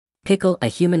Pickle a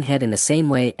human head in the same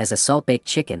way as a salt-baked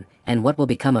chicken, and what will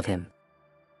become of him?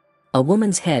 A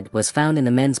woman's head was found in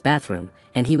the men's bathroom,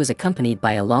 and he was accompanied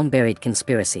by a long-buried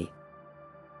conspiracy.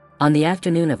 On the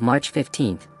afternoon of March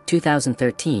 15,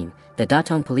 2013, the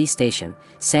Datong Police Station,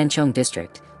 Sanchong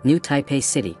District, New Taipei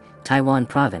City, Taiwan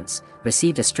Province,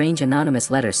 received a strange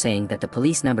anonymous letter saying that the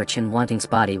police number Chen Wanting's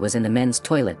body was in the men's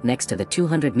toilet next to the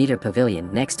 200-meter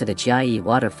pavilion next to the Jiayi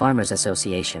Water Farmers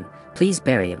Association. Please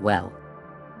bury it well.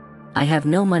 I have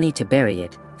no money to bury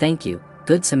it, thank you,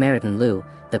 Good Samaritan Lu.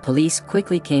 The police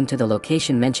quickly came to the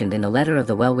location mentioned in the letter of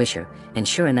the well-wisher, and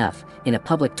sure enough, in a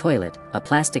public toilet, a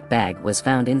plastic bag was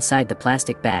found inside the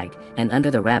plastic bag, and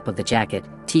under the wrap of the jacket,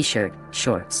 t-shirt,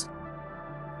 shorts.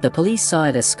 The police saw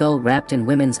it as skull wrapped in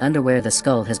women's underwear. The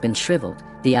skull has been shriveled,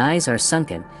 the eyes are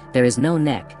sunken, there is no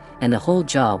neck, and the whole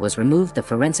jaw was removed. The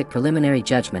forensic preliminary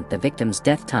judgment: the victim's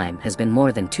death time has been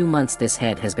more than 2 months. This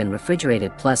head has been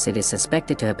refrigerated, plus it is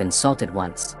suspected to have been salted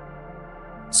once.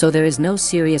 So there is no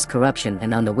serious corruption.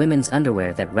 And on the women's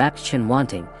underwear that wrapped Chen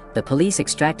Wanting, the police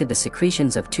extracted the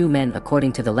secretions of 2 men.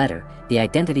 According to the letter, the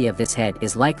identity of this head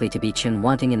is likely to be Chen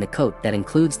Wanting in the coat that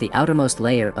includes the outermost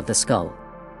layer of the skull.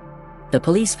 The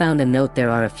police found a note. There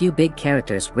are a few big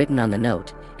characters written on the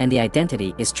note, and the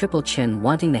identity is triple Chen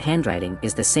Wanting. The handwriting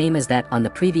is the same as that on the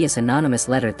previous anonymous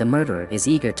letter. The murderer is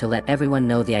eager to let everyone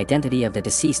know the identity of the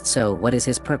deceased. So what is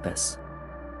his purpose?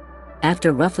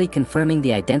 After roughly confirming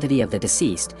the identity of the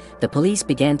deceased, the police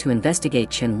began to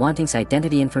investigate Chen Wanting's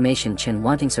identity information. Chen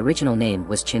Wanting's original name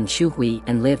was Chen Shuhui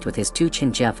and lived with his 2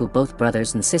 Chen Jiafu. Both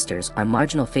brothers and sisters are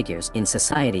marginal figures in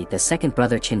society. The second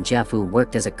brother, Chen Jiafu,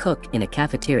 worked as a cook in a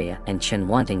cafeteria, and Chen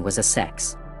Wanting was a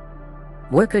sex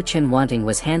worker. Chen Wanting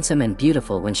was handsome and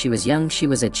beautiful when she was young. She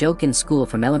was a joke in school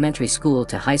from elementary school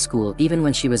to high school. Even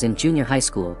when she was in junior high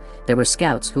school, there were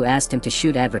scouts who asked him to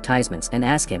shoot advertisements and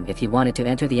ask him if he wanted to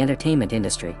enter the entertainment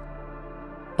industry.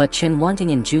 But Chen Wanting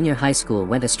in junior high school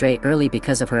went astray early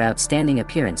because of her outstanding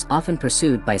appearance, often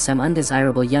pursued by some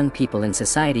undesirable young people in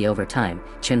society. Over time,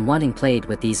 Chen Wanting played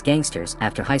with these gangsters.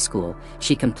 After high school,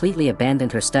 she completely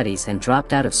abandoned her studies and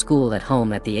dropped out of school at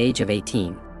home at the age of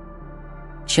 18.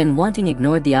 Chen Wanting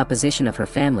ignored the opposition of her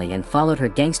family and followed her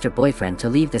gangster boyfriend to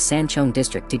leave the Sanchong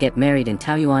district to get married in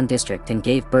Taoyuan district and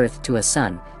gave birth to a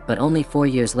son. But only 4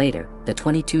 years later, the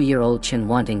 22-year-old Chen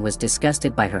Wanting was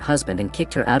disgusted by her husband and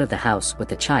kicked her out of the house with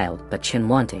the child. But Chen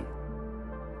Wanting,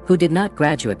 who did not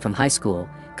graduate from high school,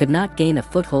 could not gain a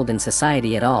foothold in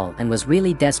society at all and was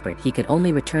really desperate. He could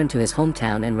only return to his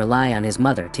hometown and rely on his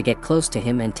mother to get close to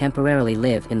him and temporarily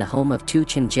live in the home of 2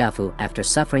 Chen Jiafu after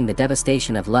suffering the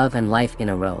devastation of love and life in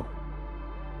a row.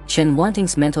 Chen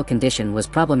Wanting's mental condition was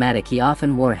problematic. He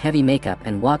often wore heavy makeup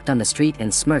and walked on the street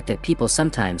and smirked at people.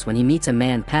 Sometimes when he meets a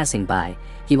man passing by,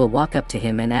 he will walk up to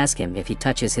him and ask him if he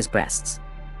touches his breasts.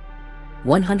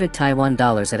 100 Taiwan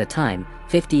dollars at a time,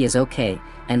 50 is okay,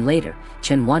 and later,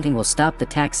 Chen Wanting will stop the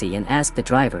taxi and ask the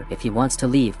driver if he wants to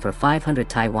leave for 500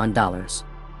 Taiwan dollars.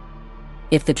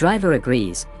 If the driver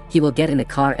agrees, he will get in a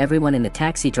car. Everyone in the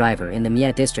taxi driver in the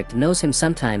Mie district knows him.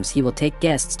 Sometimes he will take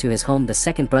guests to his home. The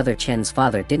second brother Chen's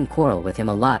father didn't quarrel with him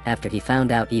a lot after he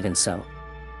found out. Even so,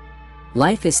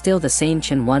 life is still the same.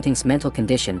 Chen Wanting's mental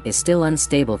condition is still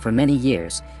unstable. For many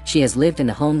years, she has lived in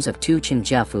the homes of 2 Chen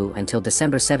Jiafu until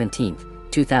December 17,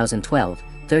 2012,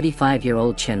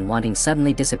 35-year-old Chen Wanting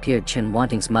suddenly disappeared. Chen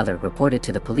Wanting's mother reported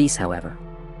to the police. However,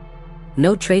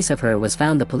 no trace of her was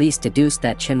found. The police deduced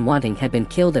that Chen Wanting had been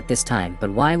killed at this time. But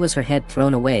why was her head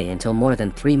thrown away until more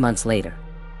than 3 months later?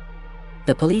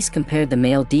 The police compared the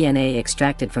male DNA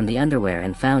extracted from the underwear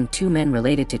and found 2 men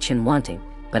related to Chen Wanting.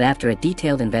 But after a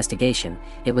detailed investigation,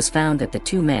 it was found that the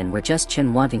 2 men were just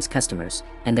Chen Wanting's customers,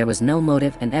 and there was no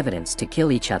motive and evidence to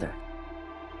kill each other.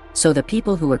 So the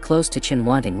people who were close to Chen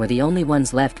Wanting were the only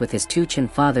ones left with his 2 Chen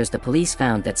fathers. The police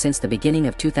found that since the beginning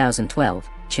of 2012,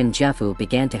 Chen Jiafu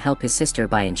began to help his sister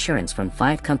buy insurance from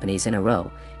 5 companies in a row,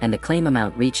 and the claim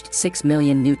amount reached 6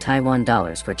 million new Taiwan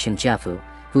dollars for Chen Jiafu,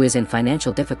 who is in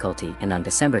financial difficulty. And on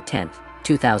December 10,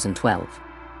 2012,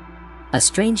 a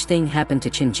strange thing happened to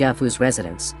Chen Jiafu's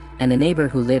residence, and a neighbor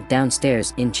who lived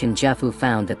downstairs in Chen Jiafu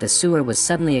found that the sewer was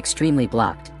suddenly extremely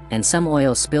blocked, and some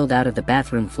oil spilled out of the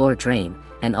bathroom floor drain,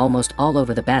 and almost all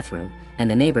over the bathroom, and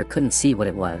the neighbor couldn't see what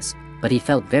it was, but he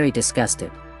felt very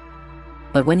disgusted.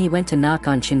 But when he went to knock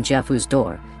on Chen Jiafu's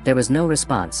door, there was no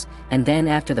response, and then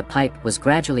after the pipe was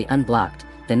gradually unblocked,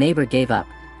 the neighbor gave up.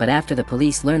 But after the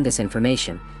police learned this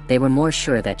information, they were more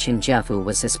sure that Chen Jiafu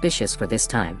was suspicious for this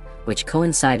time, which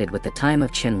coincided with the time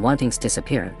of Chen Wanting's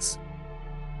disappearance.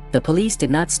 The police did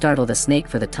not startle the snake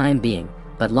for the time being,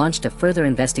 but launched a further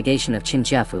investigation of Chen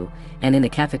Jiafu, and in the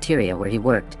cafeteria where he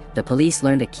worked, the police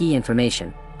learned a key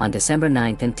information. on December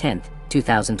 9 and 10,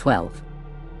 2012.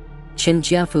 Chen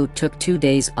Jiafu took 2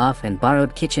 days off and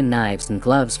borrowed kitchen knives and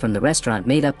gloves from the restaurant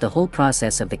made up the whole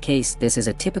process of the case. This is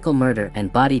a typical murder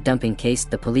and body dumping case.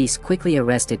 The police quickly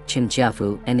arrested Chen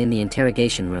Jiafu and in the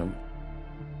interrogation room,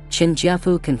 Chen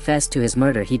Jiafu confessed to his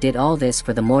murder. He did all this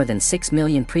for the more than 6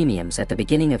 million premiums at the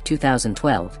beginning of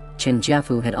 2012. Chen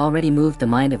Jiafu had already moved the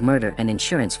mind of murder and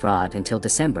insurance fraud until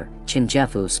December. Chen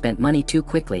Jiafu spent money too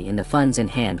quickly and the funds in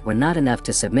hand were not enough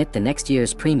to submit the next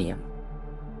year's premium,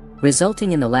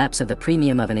 resulting in the lapse of the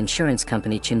premium of an insurance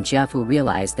company. Chen Jiafu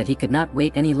realized that he could not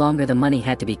wait any longer. The money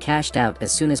had to be cashed out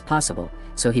as soon as possible,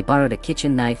 so he borrowed a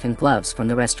kitchen knife and gloves from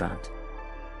the restaurant.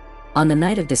 On the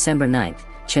night of December 9th,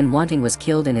 Chen Wanting was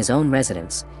killed in his own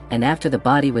residence, and after the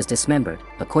body was dismembered,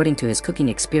 according to his cooking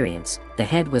experience, the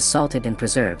head was salted and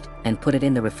preserved, and put it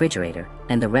in the refrigerator,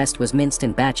 and the rest was minced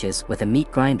in batches with a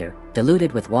meat grinder,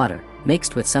 diluted with water,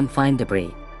 mixed with some fine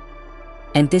debris,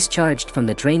 and discharged from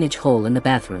the drainage hole in the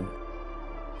bathroom.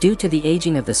 Due to the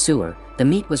aging of the sewer, the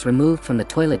meat was removed from the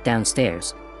toilet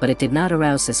downstairs, but it did not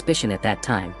arouse suspicion at that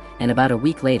time, and about a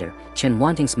week later, Chen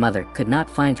Wanting's mother could not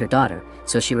find her daughter,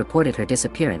 so she reported her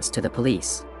disappearance to the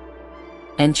police.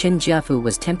 And Chen Jiafu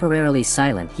was temporarily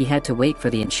silent. He had to wait for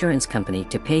the insurance company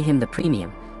to pay him the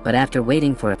premium, but after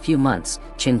waiting for a few months,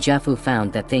 Chen Jiafu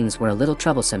found that things were a little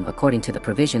troublesome. According to the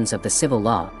provisions of the civil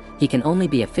law, he can only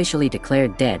be officially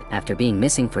declared dead after being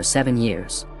missing for 7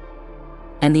 years.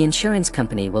 And the insurance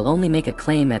company will only make a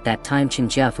claim at that time. Chen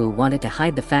Jiafu wanted to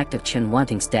hide the fact of Chen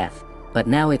Wanting's death, but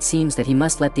now it seems that he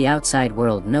must let the outside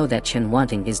world know that Chen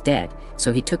Wanting is dead,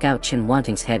 so he took out Chen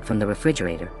Wanting's head from the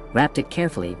refrigerator, wrapped it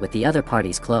carefully with the other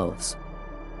party's clothes,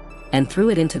 and threw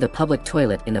it into the public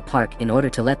toilet in the park in order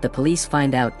to let the police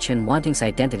find out Chen Wanting's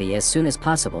identity as soon as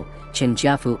possible. Chen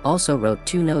Jiafu also wrote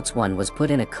 2 notes. One was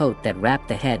put in a coat that wrapped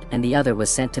the head and the other was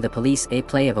sent to the police. A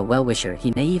play of a well-wisher.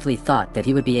 He naively thought that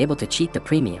he would be able to cheat the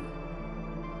premium.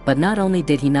 But not only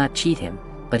did he not cheat him,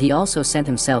 but he also sent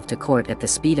himself to court at the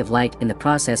speed of light. In the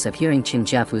process of hearing Chen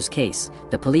Jiafu's case,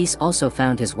 the police also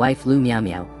found his wife Lu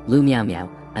Miaomiao,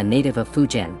 a native of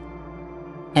Fujian.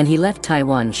 And he left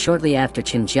Taiwan shortly after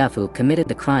Chen Jiafu committed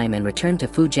the crime and returned to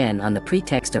Fujian on the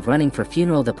pretext of running for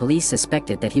funeral. The police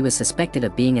suspected that he was suspected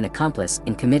of being an accomplice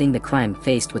in committing the crime.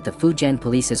 Faced with the Fujian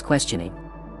police's questioning,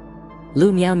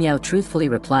 Lu Miaomiao truthfully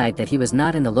replied that he was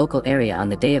not in the local area on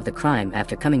the day of the crime.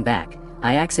 After coming back,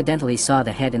 I accidentally saw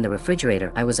the head in the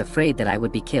refrigerator. I was afraid that I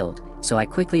would be killed, so I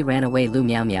quickly ran away. Lu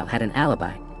Miaomiao had an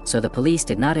alibi, so the police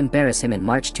did not embarrass him. In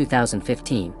March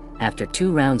 2015, after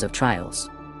 2 rounds of trials,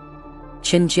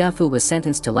 Chen Jiafu was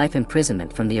sentenced to life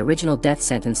imprisonment from the original death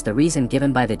sentence. The reason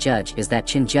given by the judge is that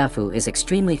Chen Jiafu is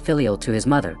extremely filial to his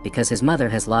mother because his mother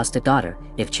has lost a daughter.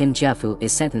 If Chen Jiafu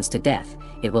is sentenced to death,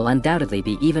 it will undoubtedly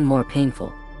be even more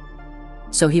painful.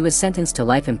 So he was sentenced to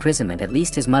life imprisonment. At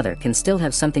least his mother can still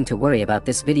have something to worry about.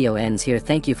 This video ends here.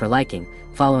 Thank you for liking,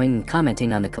 following and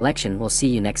commenting on the collection. We'll see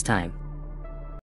you next time.